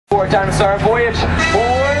more time to start our voyage.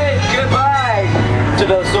 Wave goodbye to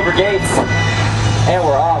those silver gates. And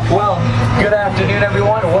we're off. Well, good afternoon,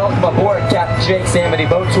 everyone. Welcome aboard Captain Jake's Amity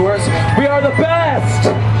Boat Tours. We are the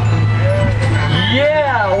best!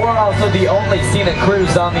 Yeah, we're also the only scenic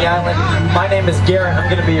cruise on the island. My name is Garrett. I'm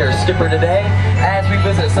going to be your skipper today as we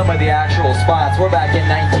visit some of the actual spots. We're back in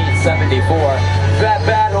 1974. That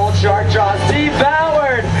bad old shark jaws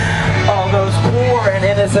devoured all those poor and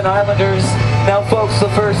innocent islanders. Now, folks, the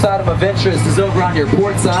first item of interest is over on your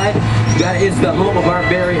port side. That is the home of our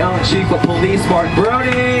very own Chief of Police, Mark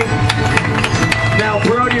Brody. Now,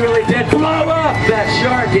 Brody really did blow up that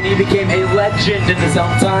shark, and he became a legend in his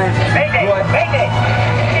own time. Mayday! What? Mayday!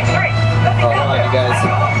 Oh, hold on, you guys.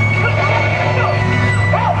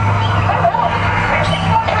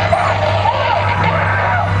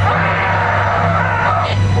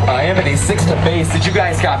 Amity 6 to base. Did you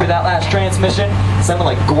guys copy that last transmission? Sounded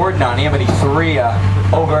like Gordon on Amity 3.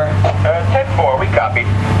 Over. 10-4, we copied.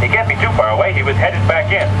 He can't be too far away. He was headed back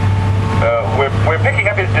in. We're picking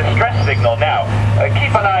up his distress signal now.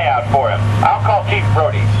 Keep an eye out for him. I'll call Chief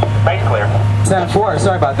Brody. Base clear. 10-4.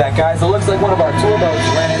 Sorry about that, guys. It looks like one of our tour boats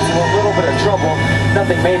ran into a little bit of trouble.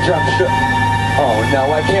 Nothing major, I'm sure. Oh no,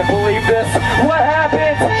 I can't believe this. What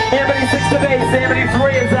happened? Amity 6 to base. Amity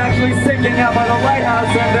 3 is actually sinking out by the lighthouse,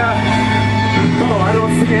 and oh, I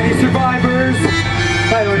don't see any survivors.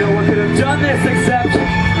 I don't know what could have done this except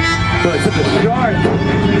it's a shark.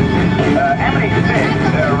 Amity 6,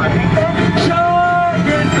 repeat that? Shark!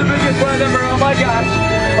 It's the biggest one ever. Oh my gosh.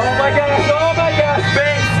 Oh my gosh. Oh my gosh.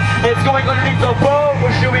 Base. It's going underneath the boat.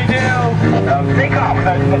 What should we do? Stay calm.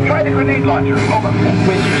 Try the grenade launcher. Over.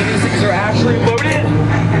 Wait, these things are actually loaded?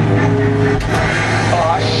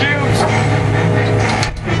 Aw, shoot!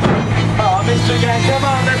 Aw, Mr. Gang, come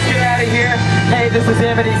on, let's get out of here. Hey, this is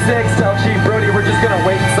Amity 6. Tell Chief Brody we're just gonna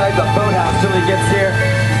wait inside the boathouse till he gets here.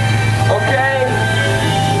 Okay?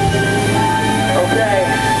 Okay.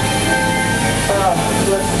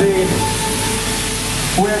 Let's see.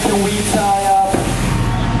 Where can we tie up?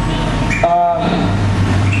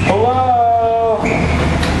 Hello?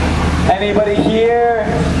 Anybody here?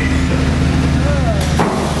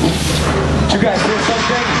 Did you guys hear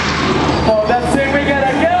something? Oh, that's it, we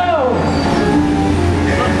gotta go!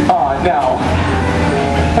 Oh, no.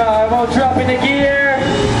 I won't drop into gear.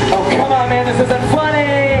 Oh, come on, man, this isn't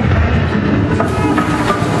funny.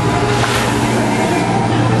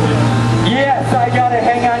 Yes, I gotta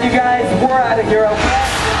hang on, you guys. We're out of here, okay?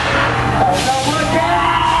 Oh, no, look out!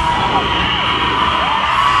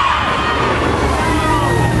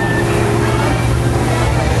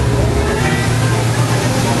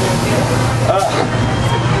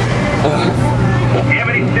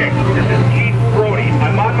 Amity 6, this is Chief Brody.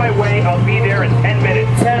 I'm on my way. I'll be there in 10 minutes.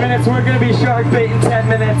 10 minutes, we're gonna be shark bait in 10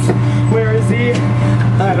 minutes. Where is he?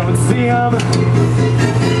 I don't see him.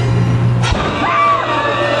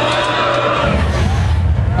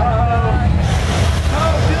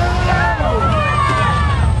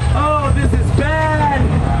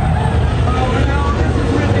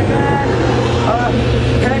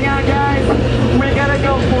 Hang on, guys. We gotta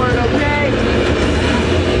go for it, okay?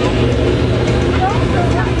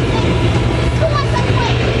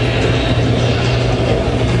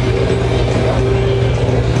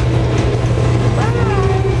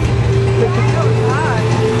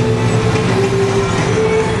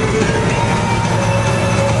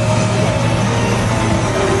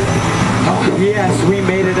 Oh, yes, we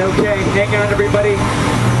made it okay. Hang on, everybody.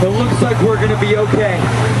 It looks like we're gonna be okay.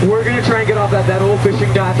 We're gonna try and get off that old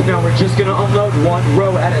fishing dock now. We're just gonna unload one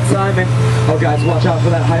row at a time, and oh guys, watch out for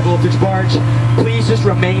that high voltage barge. Please just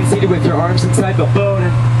remain seated with your arms inside the boat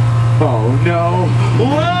and oh no.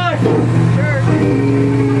 Look!